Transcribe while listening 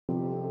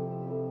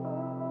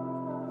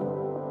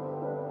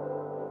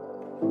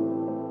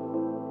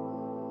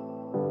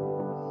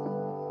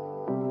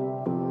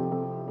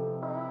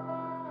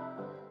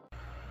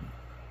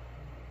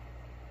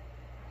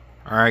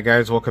Alright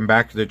guys, welcome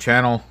back to the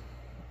channel.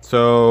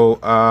 So,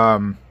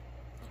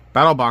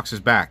 Battlbox is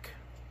back.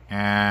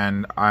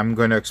 And I'm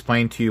going to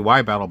explain to you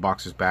why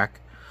Battlbox is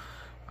back.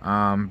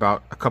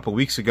 About a couple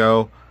weeks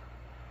ago,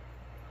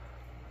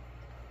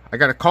 I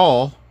got a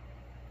call,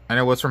 and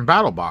it was from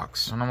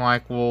Battlbox. And I'm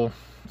like, well,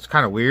 it's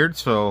kind of weird.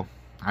 So,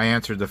 I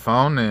answered the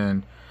phone,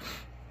 and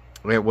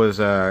it was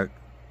a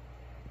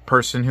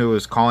person who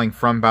was calling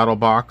from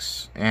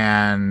Battlbox.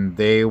 And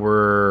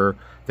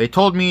they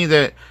told me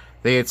that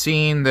they had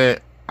seen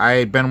that I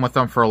had been with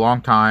them for a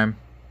long time,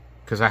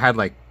 because I had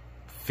like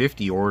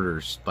 50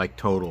 orders, like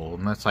total,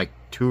 and that's like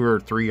 2 or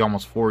 3,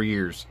 almost 4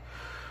 years.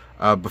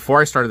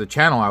 Before I started the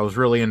channel, I was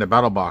really into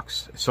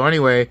Battlbox. So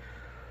anyway,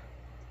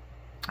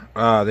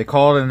 they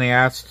called and they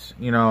asked,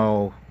 you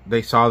know,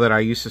 they saw that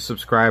I used to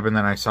subscribe, and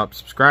then I stopped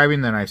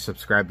subscribing, then I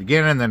subscribed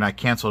again, and then I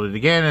canceled it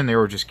again, and they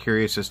were just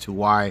curious as to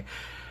why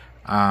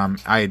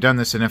I had done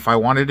this, and if I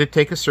wanted to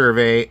take a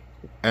survey.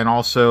 And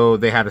also,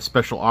 they had a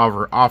special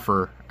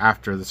offer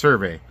after the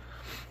survey,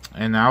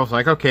 and I was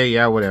like, okay,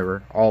 yeah,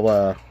 whatever.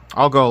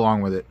 I'll go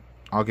along with it.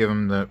 I'll give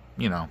them the,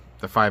 you know,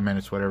 the 5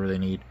 minutes, whatever they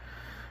need.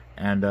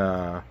 And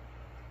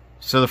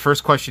so the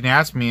first question he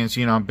asked me is,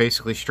 you know,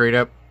 basically straight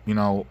up, you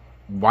know,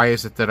 why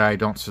is it that I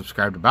don't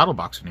subscribe to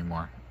Battlbox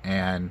anymore?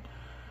 And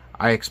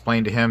I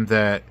explained to him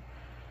that,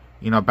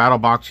 you know,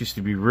 Battlbox used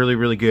to be really,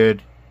 really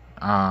good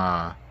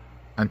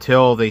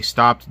until they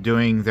stopped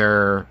doing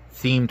their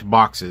themed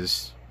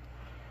boxes.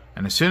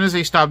 And as soon as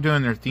they stopped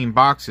doing their themed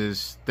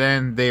boxes,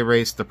 then they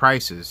raised the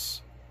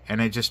prices. And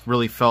it just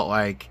really felt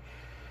like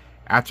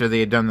after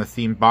they had done the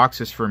themed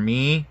boxes for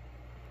me,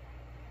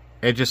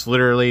 it just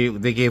literally,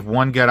 they gave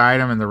one good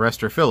item and the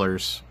rest are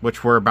fillers,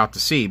 which we're about to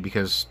see,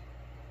 because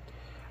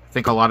I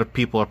think a lot of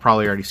people have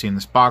probably already seen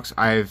this box.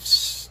 I've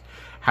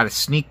had a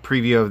sneak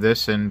preview of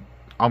this, and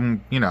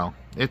you know,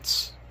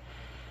 it's,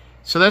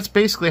 so that's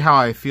basically how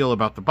I feel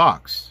about the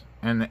box.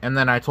 And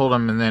then I told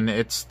them, and then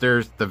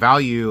there's the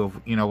value of,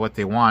 you know, what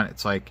they want.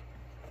 It's like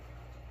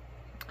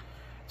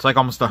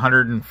almost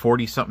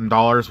 $140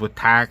 something with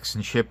tax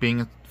and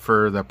shipping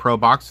for the Pro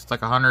box. It's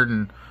like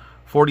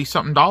 $140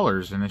 something,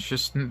 and it's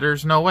just,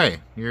 there's no way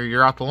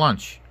you're out to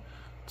lunch.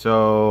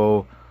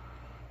 So,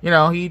 you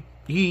know, he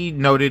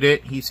noted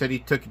it. He said he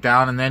took it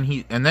down, and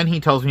then he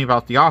tells me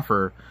about the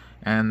offer.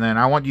 And then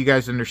I want you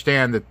guys to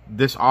understand that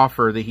this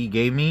offer that he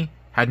gave me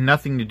had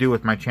nothing to do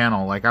with my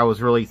channel. Like, I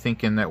was really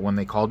thinking that when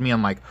they called me,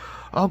 I'm like,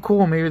 oh,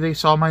 cool, maybe they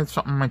saw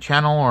something on my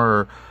channel,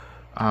 or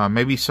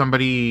maybe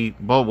somebody,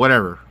 well,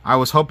 whatever. I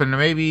was hoping that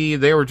maybe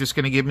they were just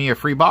going to give me a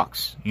free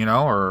box, you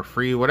know, or a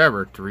free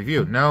whatever to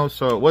review. No,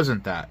 so it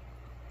wasn't that.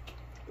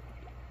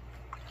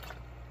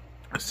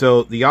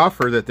 So the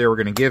offer that they were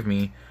going to give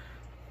me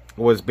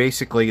was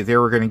basically they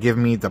were going to give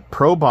me the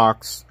Pro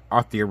box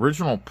at the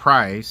original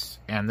price,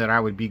 and that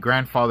I would be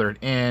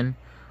grandfathered in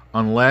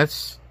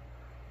unless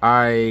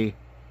I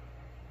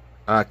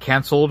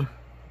canceled,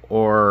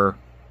 or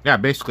yeah,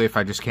 basically if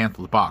I just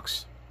canceled the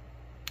box,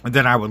 and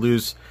then I would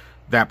lose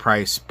that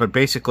price. But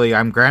basically,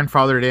 I'm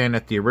grandfathered in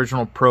at the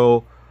original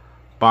Pro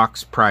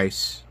box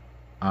price.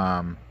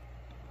 And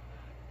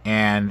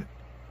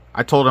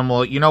I told him,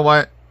 well, you know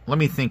what? Let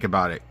me think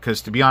about it,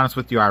 because to be honest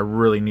with you, I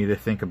really need to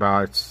think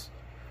about it.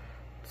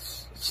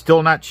 It's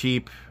still not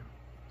cheap.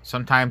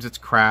 Sometimes it's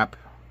crap,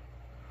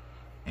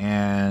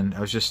 and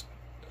I was just,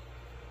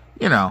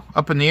 you know,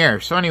 up in the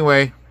air. So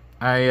anyway,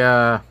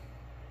 I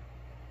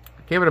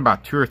gave it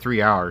about 2 or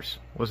 3 hours.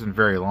 It wasn't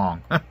very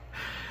long.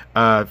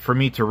 For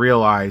me to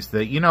realize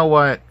that, you know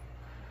what,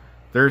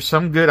 there's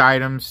some good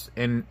items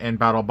in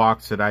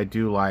Battlbox that I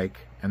do like,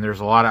 and there's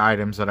a lot of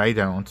items that I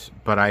don't.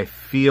 But I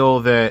feel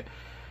that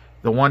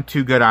the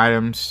 1-2 good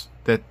items,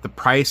 that the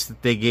price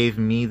that they gave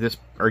me this,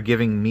 are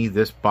giving me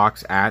this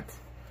box at,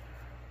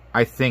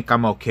 I think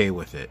I'm okay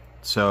with it.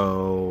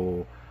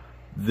 So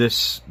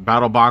this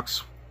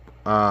Battlbox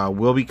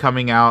will be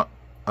coming out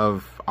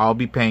of, I'll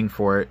be paying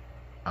for it,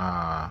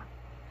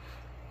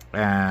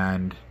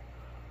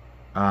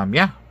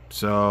 yeah,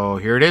 so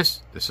here it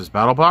is. This is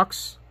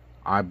Battlbox.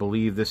 I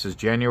believe this is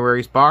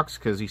January's box,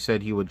 because he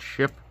said he would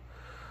ship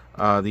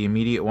the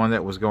immediate one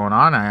that was going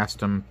on. I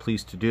asked him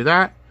please to do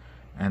that,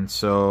 and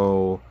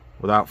so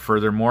without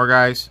further more,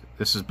 guys,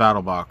 this is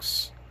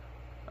Battlbox.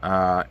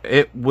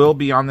 It will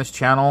be on this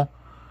channel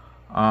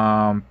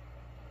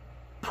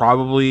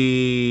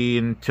probably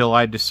until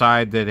I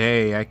decide that,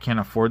 hey, I can't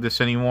afford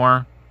this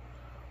anymore,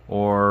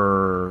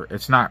 or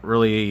it's not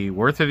really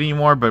worth it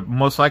anymore. But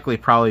most likely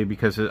probably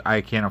because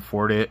I can't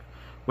afford it,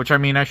 which, I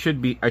mean, I should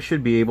be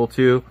able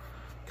to,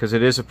 because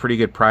it is a pretty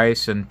good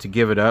price, and to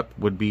give it up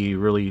would be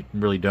really,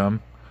 really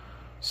dumb.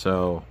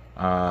 So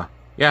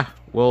yeah,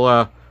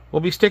 we'll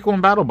be sticking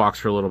with Battlbox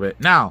for a little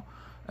bit. Now,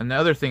 and the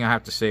other thing I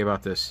have to say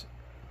about this,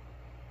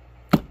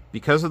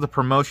 because of the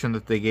promotion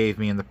that they gave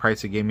me and the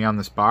price they gave me on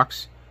this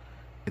box,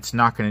 it's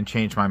not going to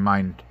change my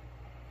mind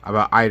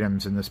about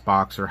items in this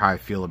box or how I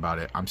feel about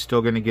it. I'm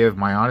still going to give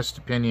my honest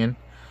opinion.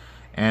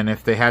 And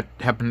if they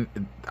happen,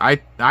 I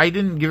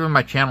didn't give them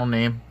my channel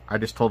name. I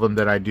just told them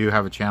that I do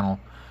have a channel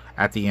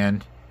at the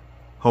end.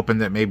 hoping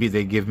that maybe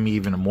they give me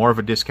even more of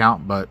a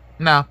discount, but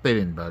no, they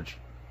didn't budge.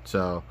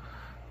 So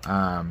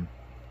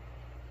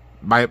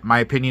my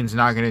opinion's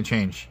not going to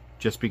change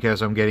just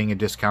because I'm getting a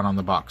discount on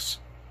the box.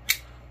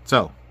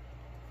 So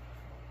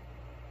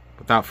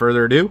without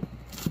further ado,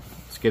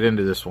 let's get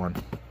into this one.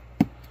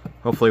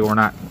 Hopefully we're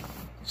not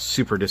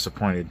super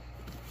disappointed.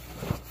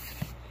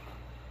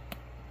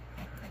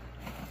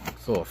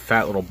 It's a little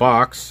fat little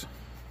box.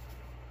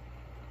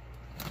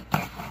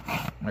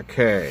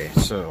 Okay,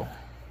 so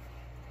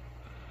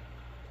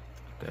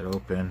get that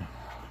open.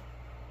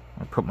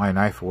 I put my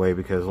knife away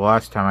because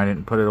last time I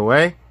didn't put it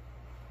away.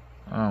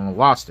 I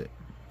lost it.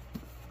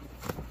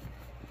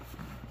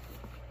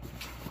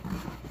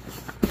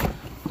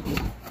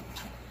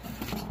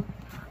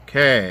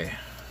 Okay.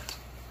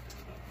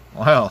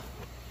 Well,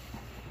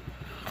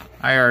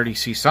 I already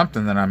see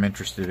something that I'm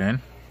interested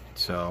in.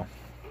 So,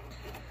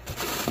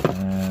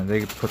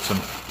 they put some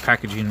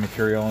packaging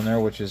material in there,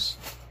 which is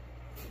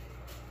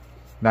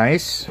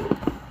nice.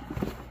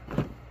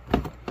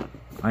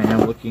 I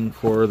am looking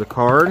for the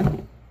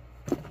card.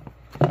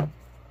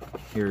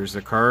 Here's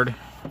the card.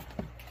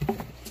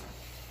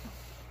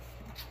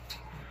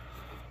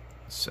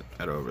 Set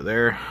that over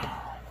there.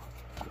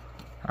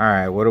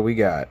 Alright, what do we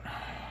got?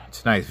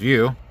 It's a nice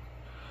view.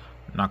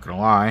 I'm not gonna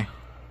lie.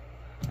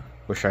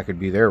 Wish I could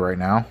be there right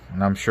now.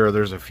 And I'm sure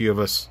there's a few of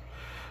us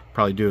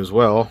probably do as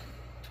well.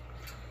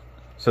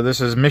 So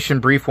this is Mission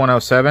Brief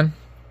 107.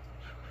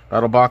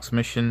 Battlebox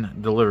mission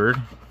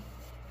delivered.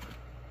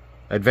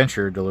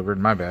 Adventure delivered,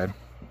 my bad.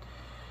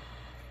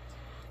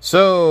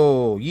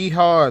 So,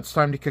 yeehaw, it's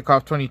time to kick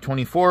off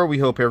 2024. We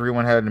hope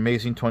everyone had an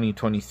amazing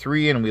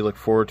 2023, and we look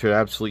forward to an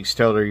absolutely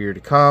stellar year to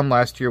come.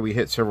 Last year, we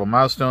hit several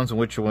milestones, in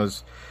which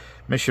was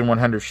Mission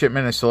 100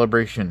 shipment and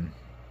celebration.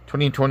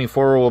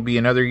 2024 will be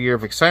another year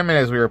of excitement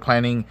as we are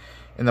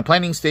in the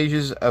planning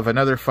stages of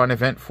another fun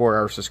event for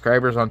our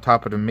subscribers on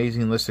top of an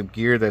amazing list of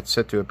gear that's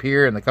set to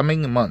appear in the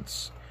coming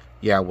months.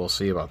 Yeah, we'll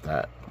see about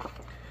that.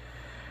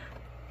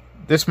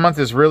 This month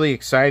is really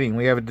exciting.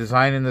 We have a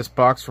design in this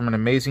box from an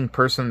amazing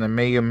person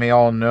that you may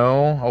all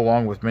know,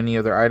 along with many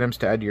other items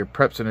to add to your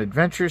preps and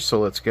adventures.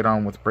 So let's get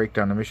on with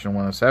breakdown of Mission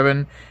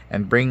 107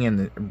 and bring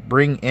in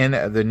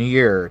the new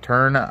year.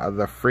 Turn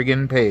the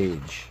friggin'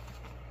 page.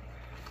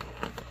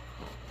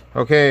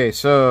 Okay,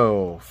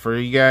 so for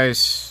you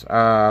guys,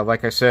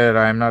 like I said,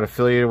 I'm not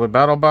affiliated with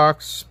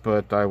Battlebox,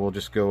 but I will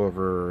just go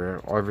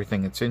over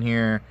everything that's in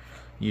here.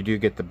 You do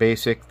get the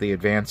basic, the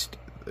advanced,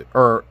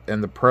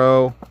 and the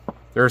pro.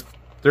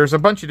 There's a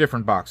bunch of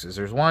different boxes.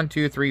 There's 1,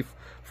 2, 3,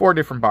 4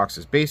 different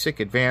boxes.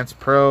 Basic, advanced,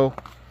 pro,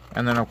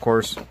 and then of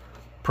course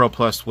Pro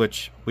Plus,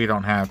 which we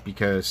don't have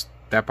because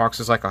that box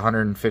is like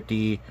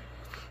 $150,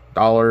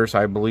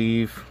 I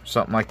believe,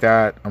 something like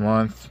that a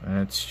month, and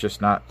it's just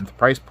not at the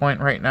price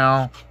point right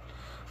now.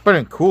 But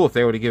it'd been cool if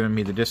they would have given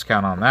me the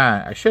discount on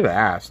that. I should have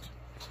asked.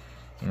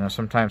 You know,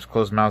 sometimes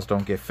closed mouths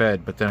don't get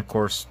fed, but then of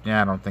course,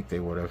 yeah, I don't think they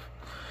would have.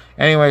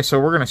 Anyway, so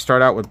we're going to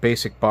start out with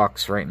basic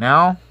box right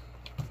now.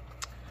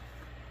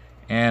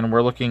 And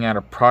we're looking at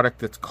a product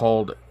that's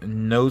called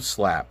Nose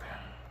Slap.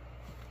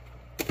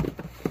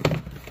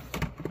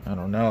 I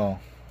don't know.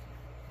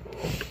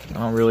 I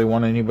don't really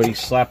want anybody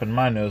slapping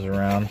my nose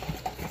around.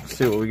 Let's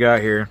see what we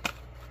got here.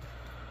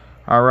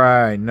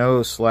 Alright,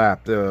 Nose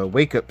Slap. The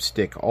Wake Up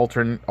Stick.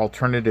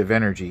 Alternative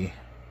Energy.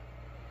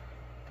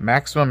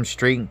 Maximum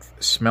strength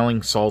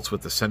smelling salts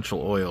with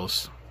essential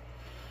oils.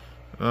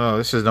 Oh,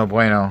 this is no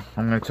bueno.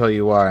 I'm going to tell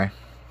you why.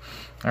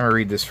 I'm going to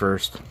read this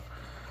first.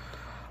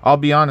 I'll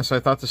be honest,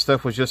 I thought this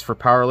stuff was just for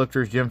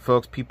powerlifters, gym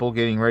folks, people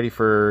getting ready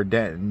for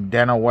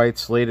Dana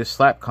White's latest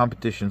slap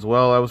competitions.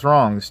 Well, I was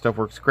wrong. This stuff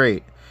works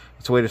great.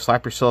 It's a way to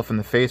slap yourself in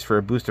the face for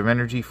a boost of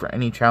energy for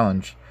any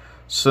challenge.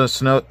 So,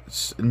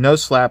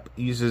 Nose Slap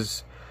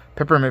uses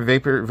peppermint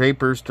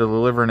vapors to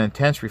deliver an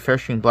intense,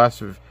 refreshing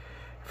blast of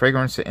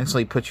fragrance that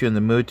instantly puts you in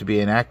the mood to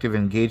be active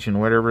and engaged in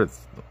whatever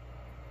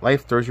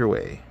life throws your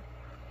way.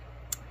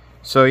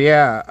 So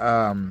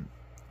yeah,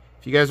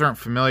 if you guys aren't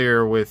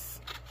familiar with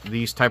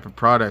these type of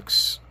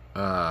products,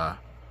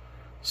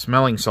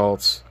 smelling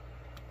salts,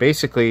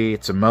 basically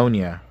it's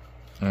ammonia,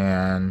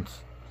 and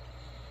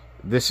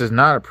this is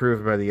not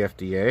approved by the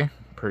FDA.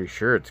 Pretty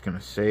sure it's going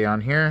to say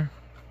on here,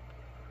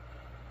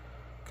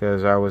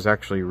 because I was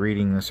actually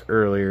reading this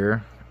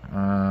earlier.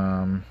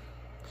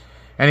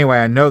 Anyway,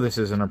 I know this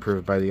isn't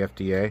approved by the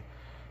FDA,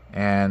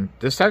 and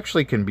this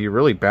actually can be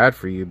really bad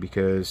for you,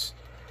 because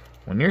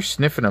when you're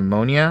sniffing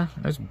ammonia,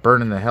 it's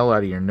burning the hell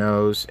out of your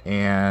nose,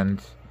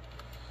 and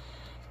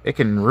it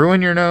can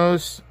ruin your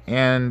nose.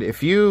 And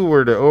if you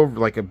were to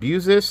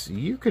abuse this,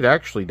 you could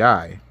actually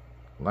die.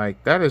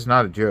 Like, that is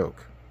not a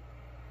joke.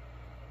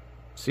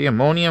 See,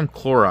 ammonium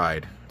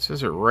chloride. It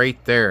says it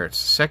right there.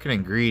 It's the second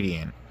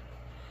ingredient.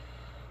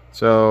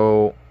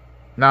 So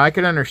now I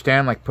could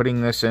understand like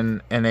putting this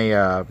in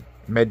a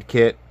med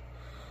kit,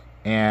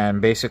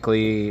 and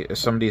basically if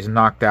somebody's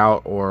knocked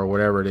out or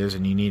whatever it is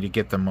and you need to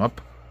get them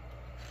up.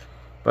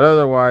 But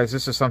otherwise,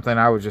 this is something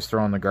I would just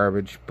throw in the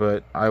garbage.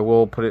 But I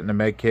will put it in a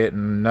med kit,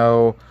 and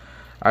no,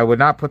 I would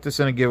not put this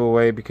in a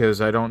giveaway because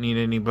I don't need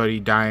anybody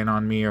dying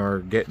on me or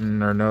getting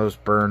their nose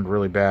burned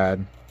really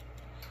bad.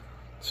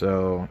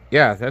 So,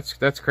 yeah,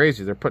 that's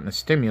crazy. They're putting a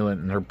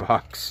stimulant in their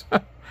box.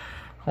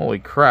 Holy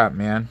crap,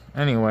 man.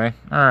 Anyway,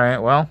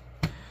 alright, well.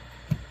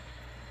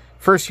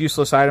 First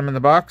useless item in the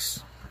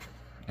box.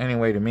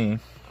 Anyway, to me.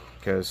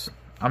 Because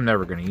I'm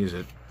never going to use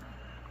it.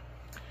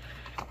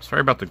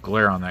 Sorry about the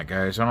glare on that,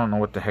 guys. I don't know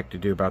what the heck to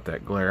do about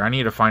that glare. I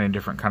need to find a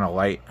different kind of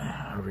light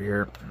over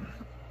here.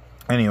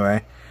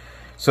 Anyway.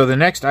 So the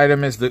next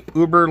item is the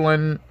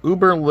Uber-Leben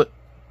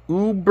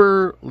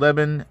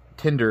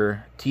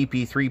Tinder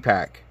TP3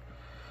 pack.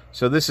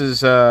 So this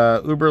is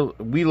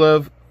we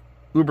love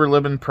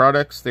Uber-Leben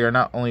products. They are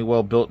not only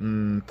well built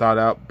and thought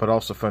out, but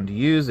also fun to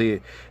use.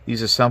 These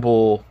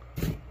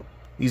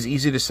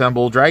easy to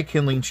assemble, dry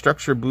kindling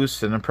structure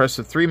boosts an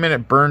impressive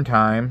 3-minute burn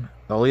time.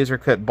 The laser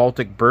cut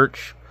Baltic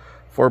birch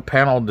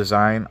 4-panel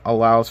design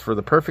allows for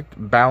the perfect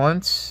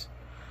balance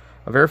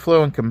of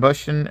airflow and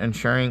combustion,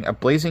 ensuring a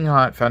blazing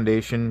hot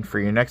foundation for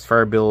your next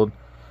fire build.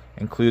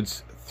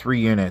 Includes 3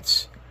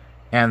 units.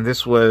 And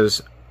this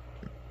was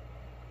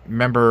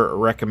member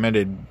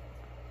recommended.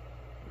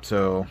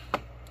 So,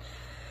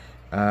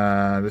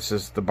 this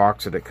is the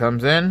box that it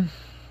comes in.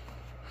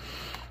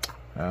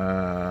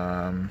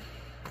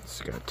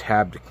 It's got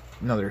a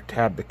another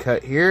tab to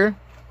cut here.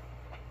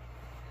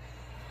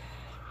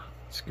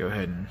 Let's go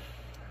ahead and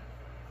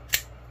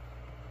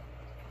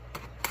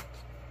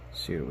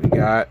see what we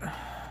got.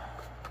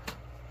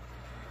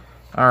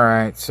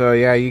 Alright, so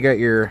yeah, you got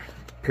your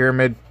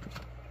pyramid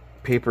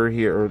paper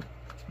here.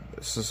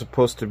 This is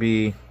supposed to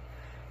be,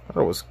 I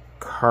thought it was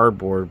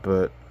cardboard,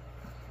 but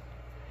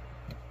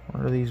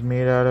what are these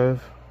made out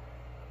of?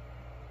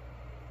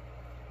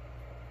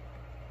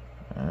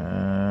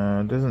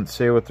 It doesn't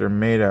say what they're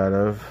made out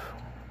of.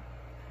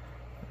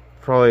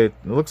 Probably, it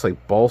looks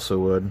like balsa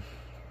wood.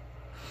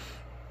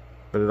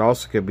 But it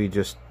also could be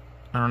just,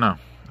 I don't know.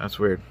 That's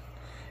weird.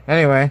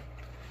 Anyway,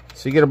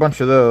 so you get a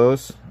bunch of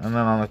those. And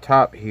then on the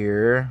top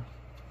here,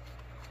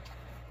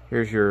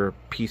 here's your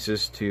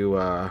pieces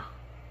to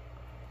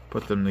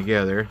put them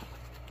together.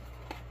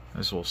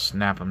 This will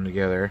snap them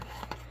together.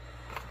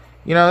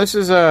 You know, this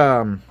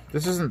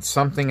isn't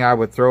something I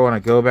would throw in a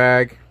go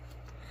bag.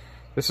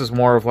 This is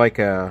more of like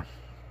a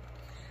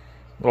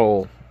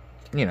little,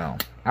 you know,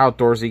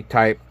 outdoorsy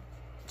type,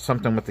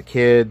 something with the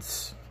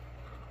kids,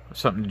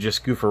 something to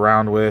just goof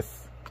around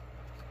with.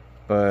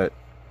 But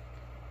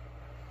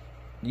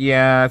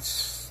yeah,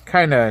 it's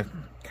kind of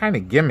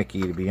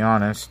gimmicky, to be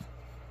honest.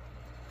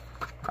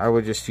 I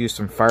would just use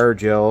some fire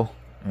gel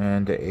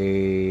and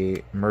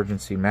a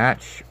emergency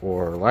match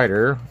or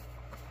lighter.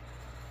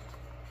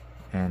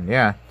 And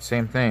yeah,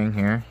 same thing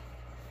here.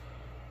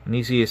 An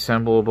easy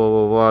assemble, blah,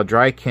 blah, blah.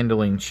 Dry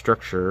kindling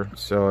structure.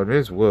 So it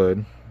is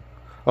wood.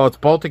 Oh, it's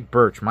Baltic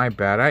birch. My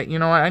bad. You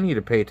know what? I need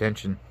to pay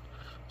attention.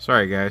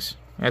 Sorry, guys.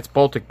 Yeah, it's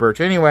Baltic birch.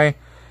 Anyway,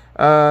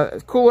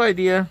 cool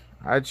idea.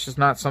 It's just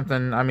not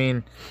something, I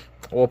mean,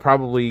 we'll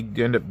probably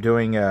end up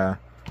doing a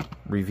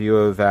review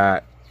of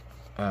that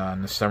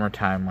in the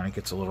summertime when it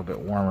gets a little bit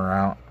warmer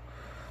out.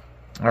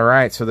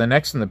 Alright, so the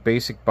next in the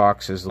basic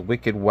box is the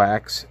Wicked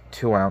Wax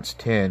 2-ounce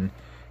tin.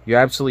 You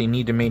absolutely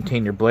need to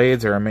maintain your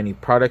blades. There are many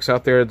products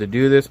out there to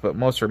do this, but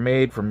most are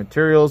made from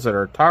materials that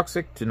are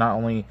toxic to not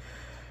only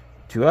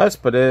to us,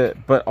 but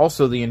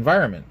also the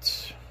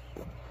environment.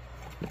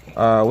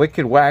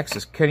 Wicked Wax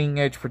is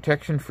cutting-edge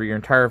protection for your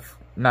entire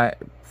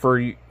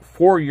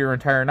for your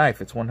entire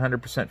knife. It's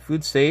 100%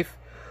 food safe,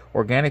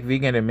 organic,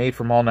 vegan, and made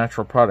from all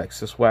natural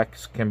products. This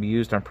wax can be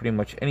used on pretty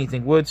much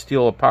anything: wood,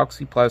 steel,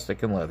 epoxy,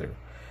 plastic, and leather.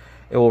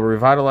 It will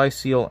revitalize,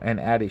 seal, and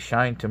add a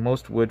shine to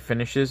most wood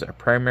finishes. A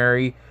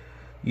primary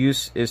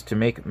use is to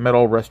make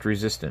metal rust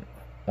resistant.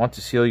 Want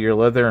to seal your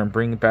leather and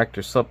bring it back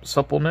to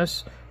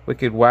suppleness?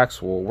 Wicked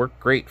Wax will work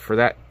great for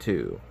that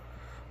too.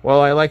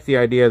 Well, I like the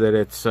idea that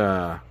it's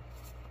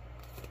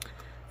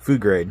food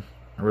grade.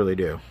 I really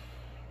do.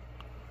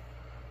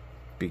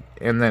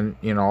 And then,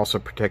 you know, also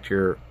protect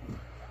your...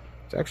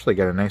 It's actually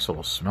got a nice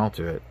little smell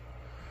to it.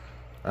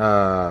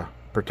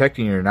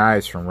 Protecting your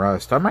knives from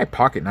rust. My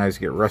pocket knives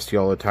get rusty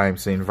all the time.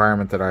 It's the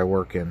environment that I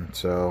work in.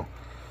 So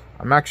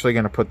I'm actually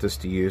going to put this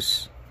to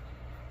use.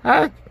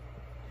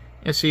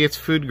 You see, it's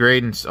food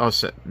grade and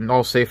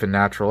all safe and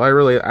natural.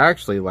 I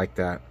actually like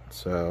that.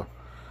 So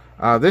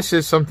this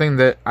is something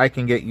that I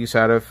can get use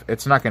out of.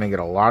 It's not going to get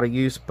a lot of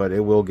use, but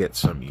it will get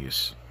some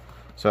use.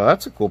 So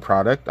that's a cool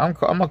product.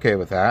 I'm okay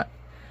with that.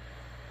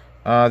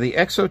 The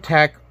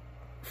Exotac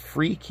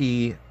Free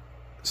Key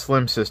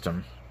Slim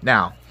System.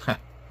 Now,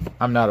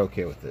 I'm not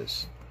okay with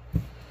this.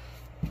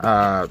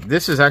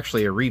 This is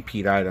actually a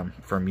repeat item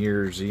from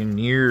years and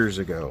years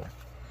ago.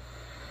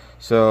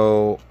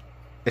 So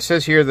it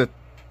says here that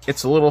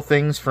it's little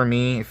things for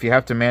me. If you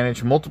have to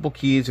manage multiple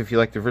keys, if you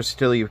like the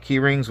versatility of key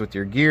rings with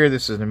your gear,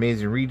 this is an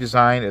amazing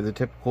redesign of the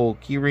typical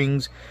key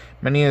rings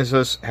many of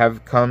us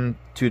have come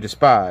to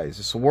despise.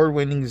 This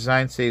award-winning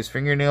design saves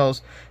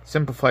fingernails,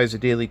 simplifies the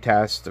daily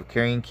tasks of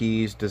carrying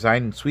keys.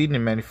 Designed in Sweden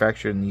and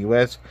manufactured in the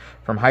U.S.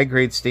 from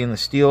high-grade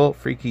stainless steel,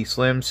 Freaky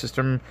Slim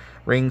system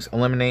rings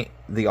eliminate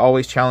the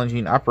always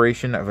challenging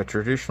operation of a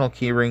traditional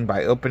key ring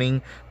by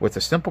opening with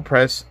a simple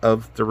press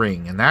of the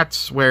ring. And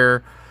that's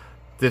where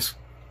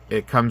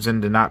it comes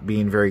into not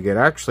being very good.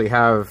 I actually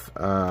have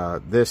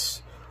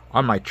this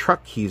on my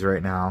truck keys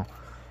right now.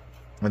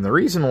 And the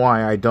reason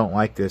why I don't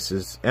like this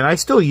is, and I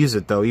still use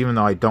it though, even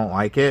though I don't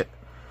like it,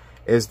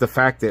 is the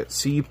fact that,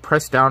 see, you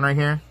press down right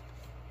here,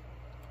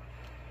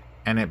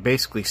 and it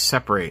basically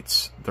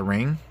separates the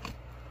ring.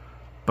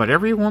 But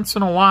every once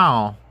in a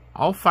while,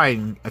 I'll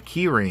find a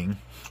key ring,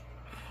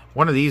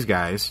 one of these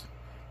guys,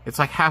 it's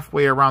like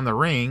halfway around the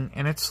ring,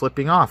 and it's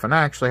slipping off, and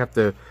I actually have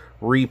to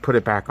re-put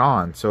it back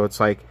on. So it's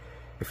like,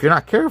 if you're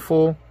not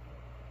careful,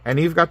 and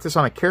you've got this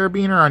on a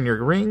carabiner on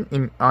your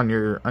ring, on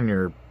your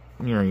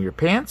your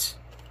pants,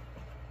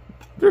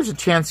 there's a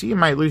chance you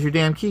might lose your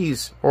damn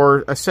keys,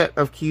 or a set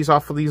of keys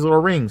off of these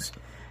little rings.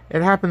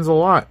 It happens a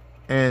lot,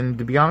 and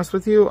to be honest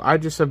with you, I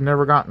just have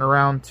never gotten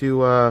around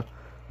to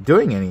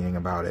doing anything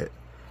about it.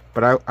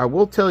 But I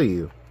will tell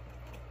you,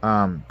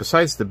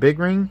 besides the big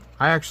ring,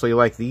 I actually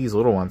like these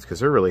little ones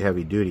because they're really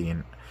heavy duty,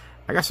 and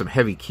I got some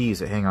heavy keys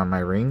that hang on my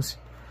rings,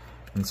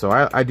 and so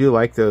I do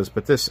like those.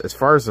 But this, as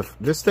far as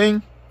this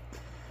thing,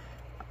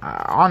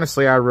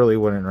 honestly, I really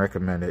wouldn't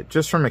recommend it,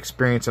 just from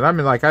experience. And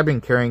I've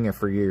been carrying it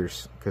for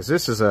years, because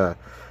this is I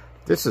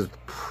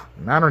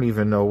don't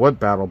even know what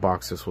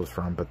Battlbox this was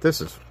from, but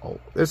this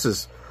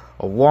is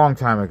a long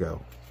time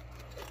ago.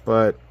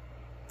 But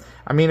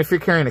I mean, if you're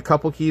carrying a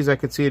couple keys, I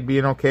could see it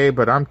being okay,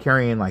 but I'm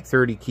carrying like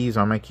 30 keys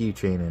on my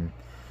keychain, and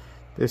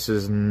this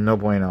is no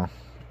bueno.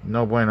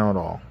 No bueno at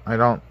all.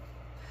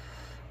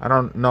 I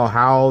don't know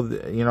how,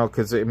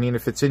 because I mean,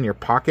 if it's in your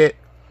pocket,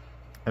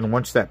 and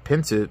once that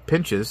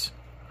pinches,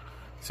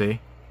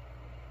 see,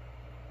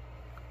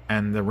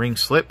 and the ring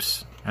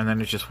slips, and then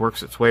it just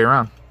works its way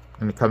around,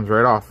 and it comes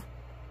right off.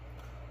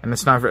 And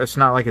it's not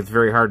like it's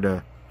very hard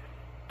to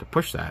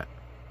push that.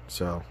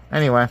 So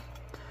anyway,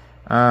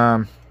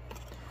 no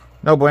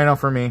bueno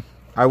for me.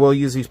 I will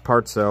use these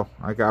parts though.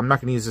 I'm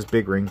not going to use this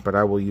big ring, but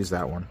I will use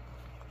that one.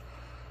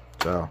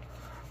 So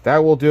that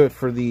will do it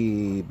for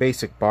the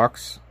basic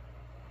box.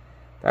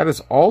 That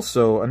is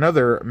also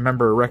another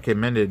member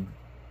recommended.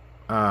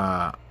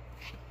 Yeah,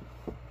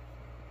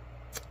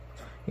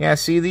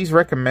 see, these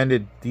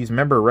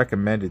member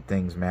recommended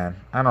things,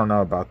 man. I don't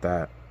know about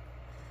that,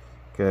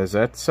 because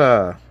that's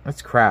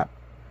crap.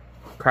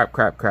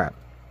 Crap.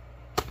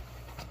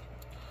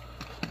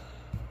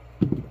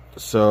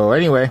 So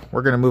anyway,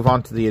 we're gonna move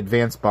on to the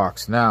advanced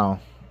box now.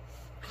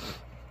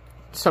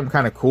 Something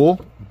kind of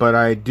cool, but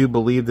I do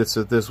believe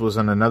that this was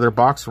in another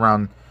box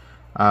around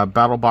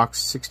Battlebox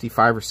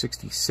 65 or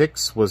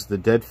 66. Was the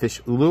Dead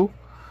Fish Ulu.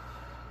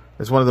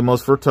 It's one of the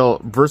most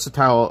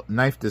versatile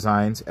knife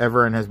designs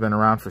ever, and has been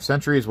around for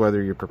centuries.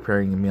 Whether you're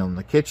preparing a meal in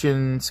the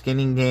kitchen,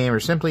 skinning game, or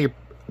simply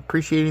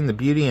appreciating the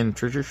beauty and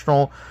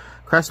traditional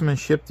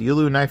craftsmanship, the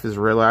Ulu knife is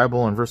a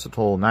reliable and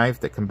versatile knife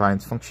that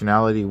combines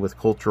functionality with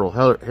cultural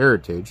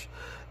heritage.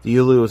 The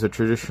Ulu is a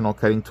traditional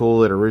cutting tool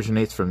that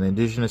originates from the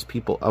indigenous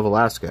people of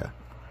Alaska.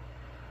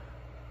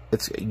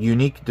 Its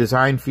unique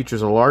design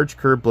features a large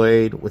curved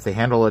blade with a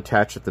handle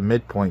attached at the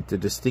midpoint. The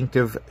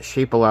distinctive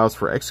shape allows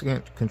for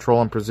excellent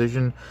control and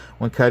precision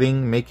when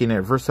cutting, making it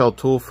a versatile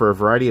tool for a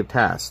variety of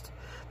tasks.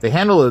 The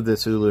handle of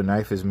this Ulu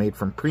knife is made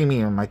from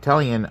premium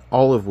Italian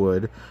olive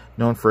wood,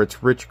 known for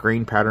its rich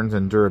grain patterns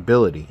and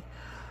durability.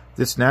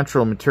 This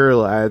natural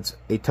material adds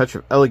a touch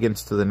of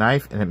elegance to the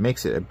knife, and it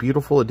makes it a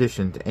beautiful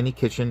addition to any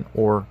kitchen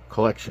or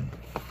collection.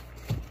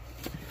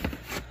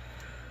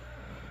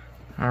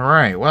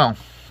 Alright, well,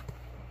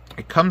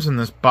 it comes in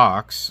this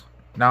box.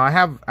 Now, I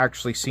have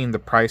actually seen the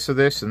price of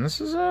this, and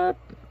this is a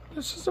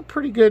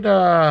pretty good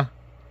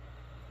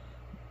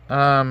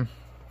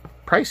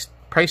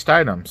priced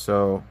item.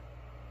 So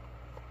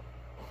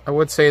I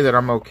would say that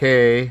I'm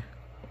okay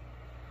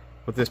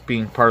with this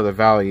being part of the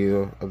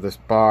value of this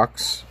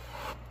box,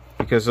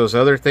 because those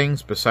other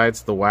things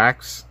besides the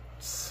wax,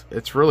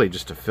 it's really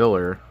just a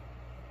filler.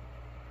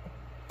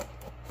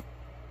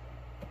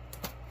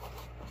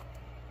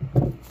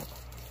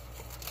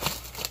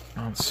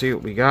 Let's see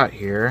what we got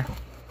here.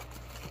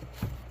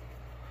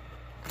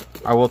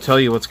 I will tell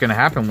you what's going to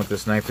happen with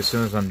this knife as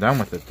soon as I'm done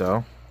with it,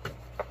 though.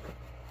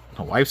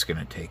 My wife's going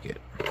to take it.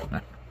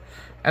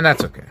 And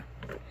that's okay.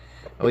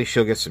 At least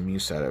she'll get some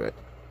use out of it.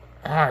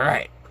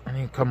 Alright. I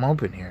need to come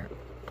open here.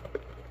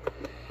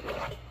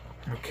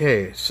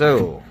 Okay,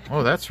 so...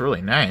 Oh, that's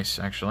really nice,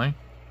 actually.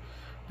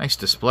 Nice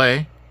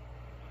display.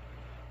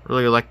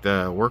 Really like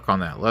the work on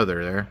that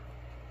leather there.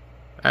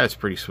 That is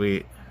pretty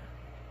sweet.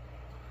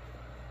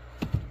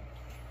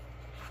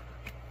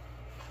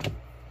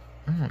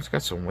 Oh, it's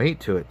got some weight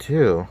to it,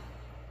 too.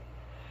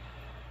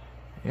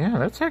 Yeah,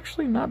 that's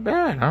actually not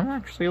bad. I'm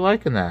actually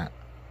liking that.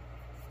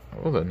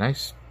 Oh, the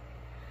nice.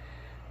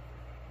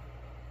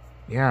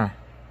 Yeah,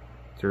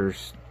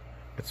 it's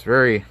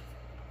very,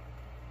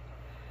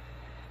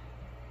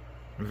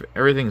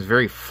 everything's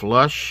very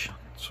flush.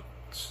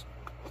 It's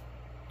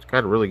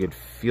got a really good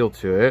feel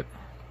to it.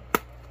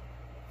 Let's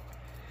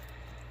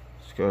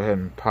go ahead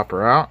and pop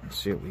her out and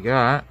see what we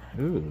got.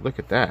 Ooh, look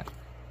at that.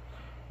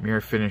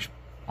 Mirror finish,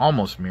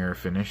 almost mirror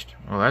finished.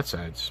 Well, that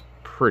side's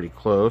pretty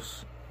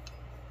close.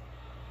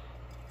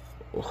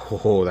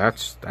 Oh,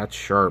 that's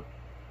sharp.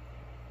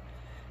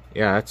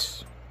 Yeah,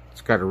 it's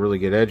got a really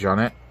good edge on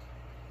it.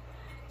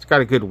 It's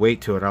got a good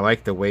weight to it. I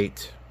like the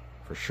weight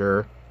for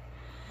sure.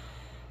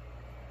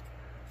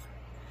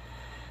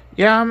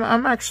 Yeah,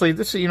 I'm actually,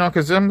 this is, you know,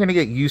 because I'm gonna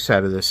get use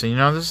out of this. And, you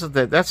know,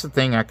 that's the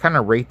thing. I kind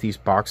of rate these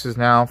boxes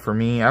now. For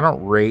me, I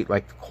don't rate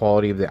like the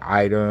quality of the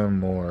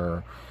item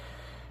or,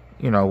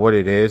 you know, what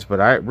it is,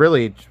 but I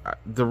really,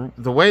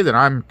 the way that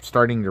I'm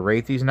starting to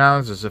rate these now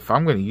is if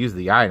I'm going to use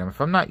the item. If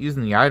I'm not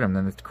using the item,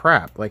 then it's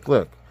crap. Like,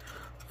 look,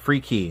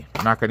 free key,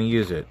 I'm not going to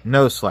use it.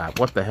 No slap,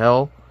 what the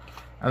hell?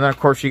 And then of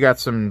course you got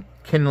some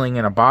kindling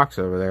in a box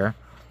over there.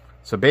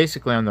 So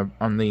basically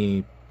on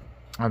the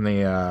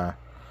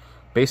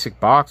basic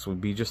box would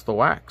be just the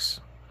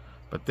wax.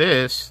 But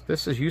this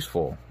is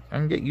useful. I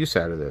can get use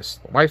out of this.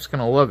 The wife's going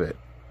to love it.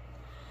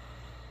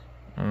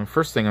 And the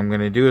first thing I'm going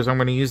to do is I'm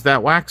going to use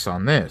that wax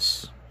on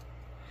this.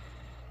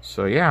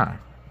 So yeah.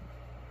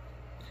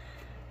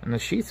 And the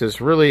sheath is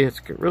really,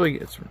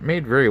 it's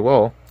made very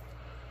well.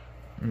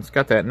 And it's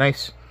got that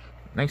nice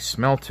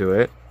smell to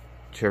it,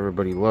 which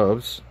everybody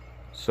loves.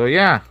 So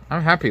yeah,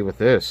 I'm happy with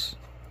this.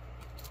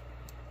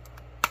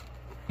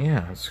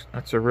 Yeah,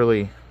 that's a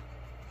really...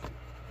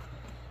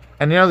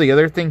 And you know, the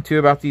other thing too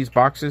about these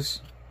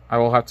boxes, I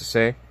will have to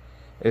say,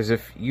 is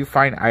if you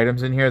find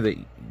items in here that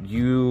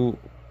you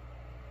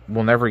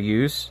will never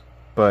use,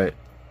 but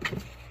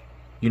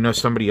you know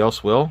somebody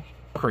else will,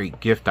 great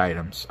gift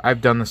items.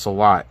 I've done this a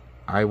lot.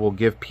 I will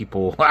give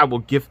people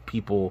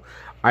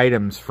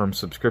items from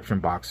subscription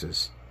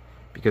boxes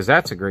because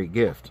that's a great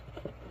gift.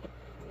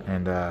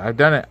 And I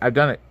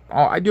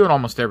do it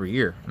almost every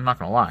year. I'm not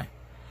gonna lie.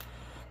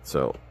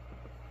 So,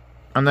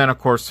 and then of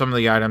course some of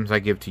the items I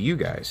give to you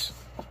guys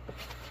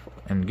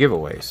and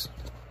giveaways.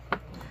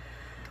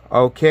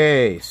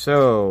 Okay,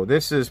 so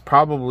this is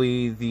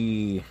probably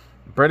the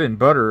bread and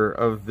butter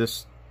of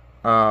this.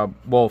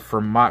 Well, for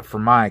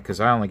my, because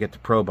I only get the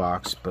Pro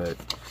Box, but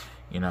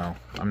you know,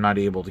 I'm not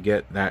able to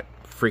get that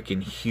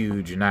freaking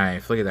huge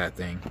knife. Look at that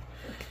thing.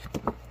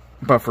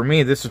 But for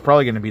me, this is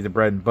probably going to be the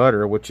bread and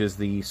butter, which is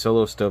the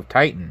Solo Stove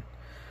Titan.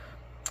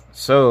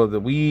 So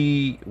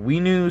we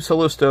knew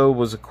Solo Stove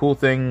was a cool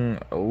thing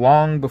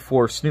long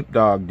before Snoop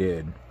Dogg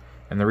did,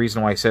 and the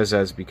reason why he says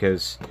that is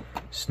because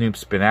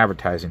Snoop's been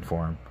advertising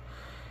for him.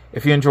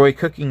 If you enjoy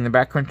cooking in the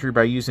backcountry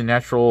by using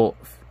natural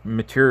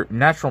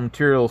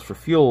materials for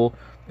fuel,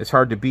 it's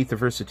hard to beat the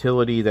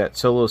versatility that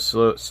Solo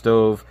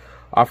Stove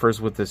offers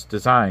with this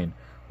design.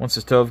 Once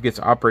the stove gets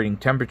operating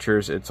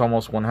temperatures, it's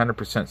almost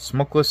 100%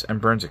 smokeless and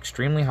burns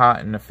extremely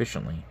hot and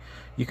efficiently.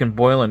 You can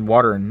boil in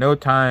water in no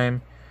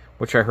time,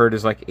 which I heard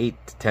is like 8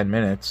 to 10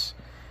 minutes,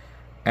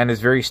 and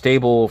is very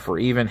stable for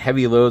even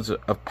heavy loads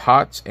of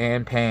pots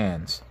and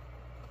pans.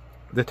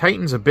 The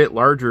Titan's a bit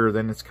larger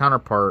than its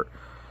counterpart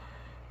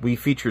we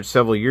featured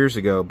several years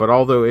ago, but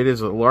although it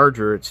is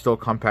larger, it's still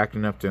compact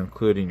enough to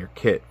include in your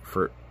kit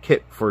for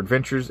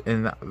adventures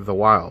in the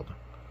wild.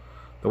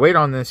 The weight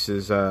on this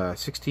is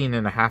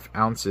 16.5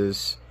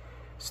 ounces,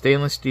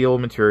 stainless steel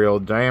material,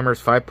 diameter is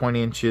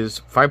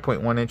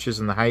 5.1 inches,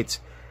 and the height's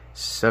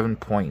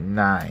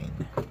 7.9.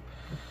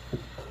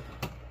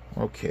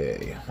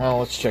 Okay, well,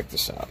 let's check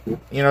this out.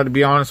 You know, to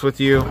be honest with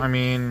you, I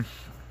mean,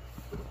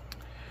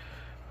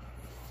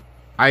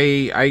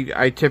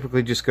 I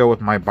typically just go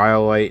with my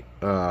BioLite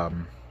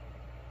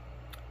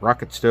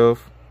rocket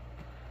stove,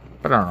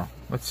 but I don't know.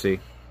 Let's see.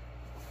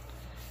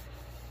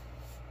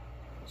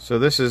 So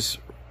this is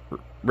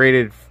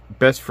rated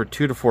best for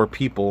 2 to 4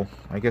 people,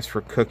 I guess,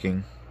 for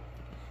cooking.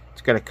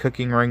 It's got a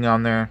cooking ring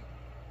on there.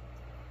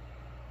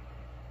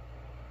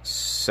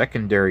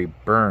 Secondary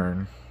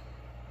burn.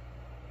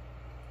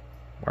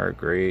 Wire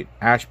grate.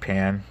 Ash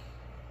pan.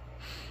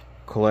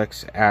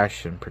 Collects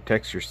ash and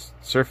protects your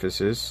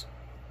surfaces.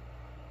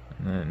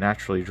 And then it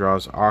naturally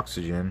draws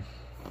oxygen.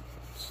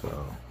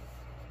 So,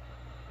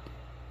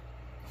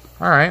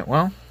 alright,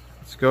 well,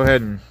 let's go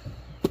ahead and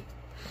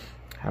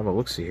have a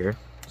look-see here.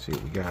 See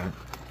what we got.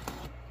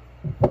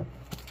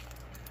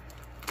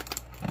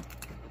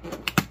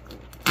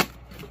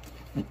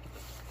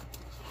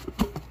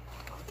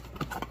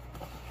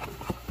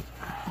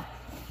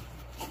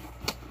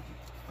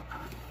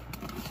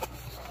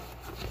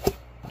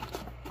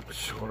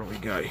 So what do we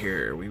got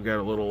here? We've got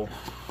a little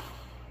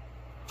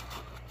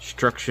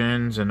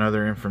instructions and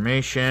other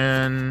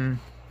information.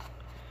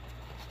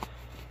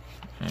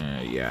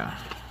 Yeah,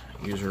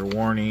 user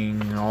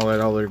warning and all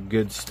that other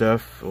good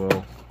stuff.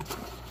 Well,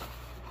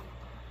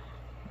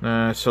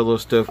 Solo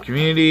Stove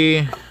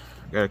community.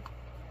 Got a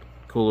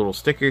cool little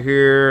sticker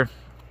here.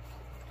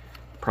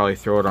 Probably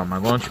throw it on my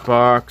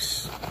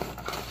lunchbox.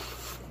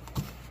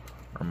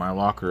 my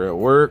locker at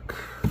work.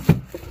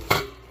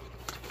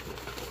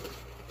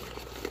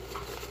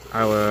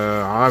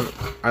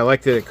 I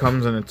like that it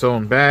comes in its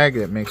own bag.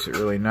 That makes it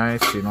really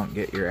nice so you don't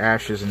get your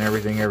ashes and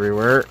everything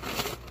everywhere.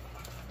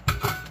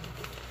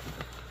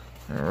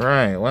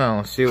 Alright, well,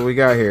 let's see what we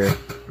got here.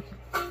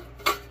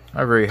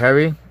 Not very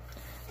heavy.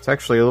 It's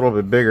actually a little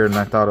bit bigger than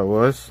I thought it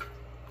was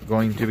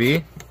going to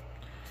be.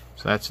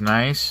 So that's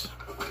nice.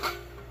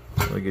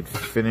 Really good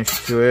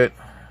finish to it.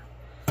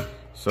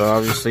 So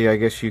obviously I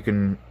guess you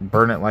can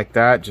burn it like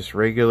that, just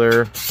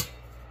regular.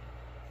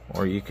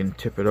 Or you can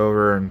tip it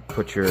over and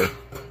put your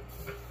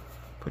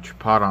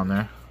pot on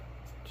there.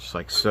 Just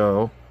like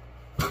so.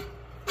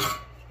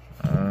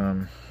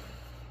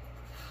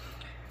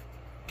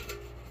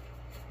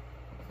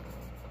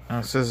 Now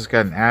it says it's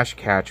got an ash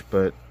catch,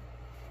 but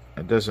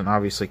it doesn't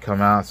obviously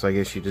come out, so I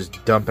guess you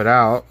just dump it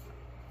out,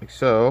 like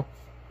so.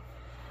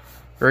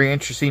 Very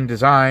interesting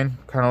design.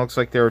 Kind of looks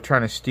like they were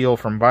trying to steal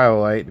from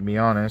BioLite, to be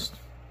honest.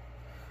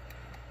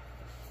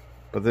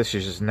 But this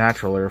is just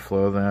natural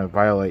airflow. Then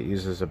BioLite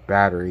uses a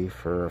battery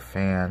for a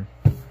fan.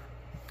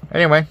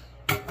 Anyway,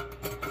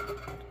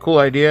 cool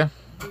idea.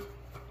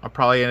 I'll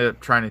probably end up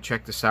trying to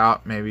check this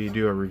out. Maybe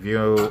do a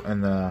review in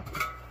the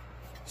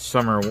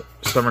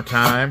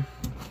summertime.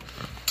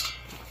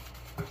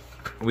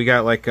 We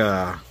got like 3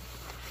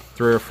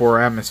 or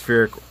 4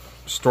 atmospheric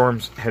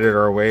storms headed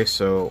our way,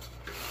 so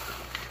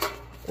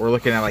we're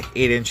looking at like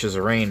 8 inches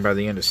of rain by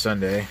the end of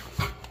Sunday.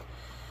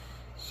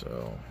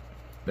 So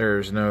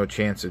there's no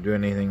chance of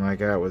doing anything like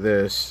that with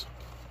this.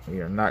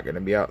 We are not going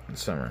to be out in the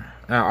summer.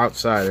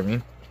 Outside, I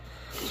mean.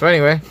 So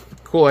anyway,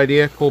 cool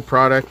idea, cool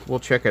product. We'll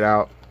check it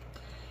out.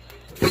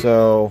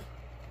 So,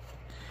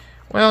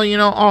 well, you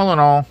know, all in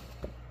all,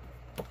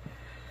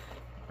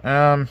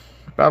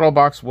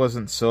 Battlebox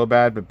wasn't so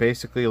bad, but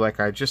basically, like,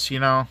 I just, you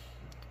know,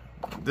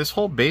 this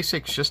whole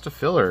basic's just a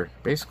filler.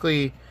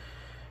 Basically,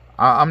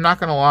 I'm not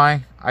gonna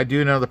lie, I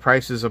do know the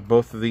prices of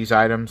both of these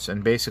items,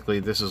 and basically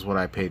this is what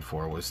I paid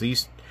for, was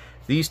these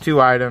 2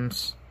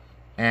 items,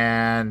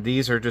 and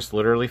these are just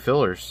literally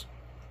fillers.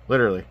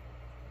 Literally.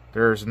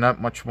 There's not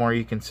much more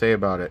you can say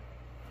about it.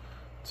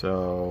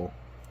 So,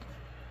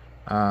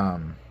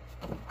 other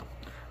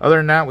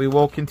than that, we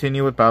will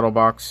continue with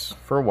Battlebox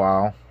for a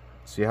while,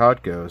 see how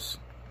it goes.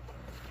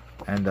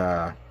 And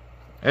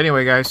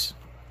anyway, guys,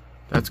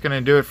 that's going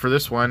to do it for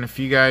this one. If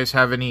you guys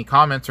have any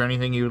comments or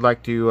anything you would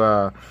like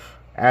to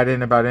add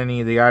in about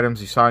any of the items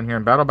you saw in here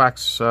in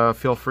Battlebox,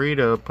 feel free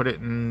to put it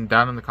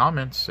down in the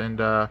comments. And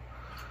that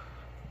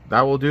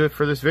will do it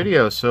for this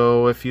video.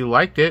 So if you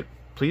liked it,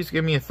 please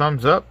give me a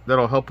thumbs up.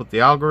 That'll help with the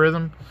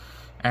algorithm.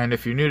 And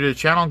if you're new to the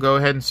channel, go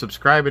ahead and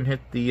subscribe and hit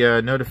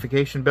the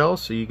notification bell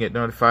so you get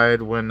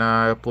notified when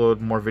I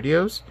upload more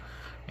videos.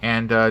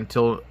 And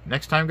until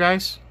next time,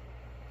 guys,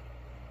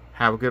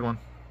 have a good one.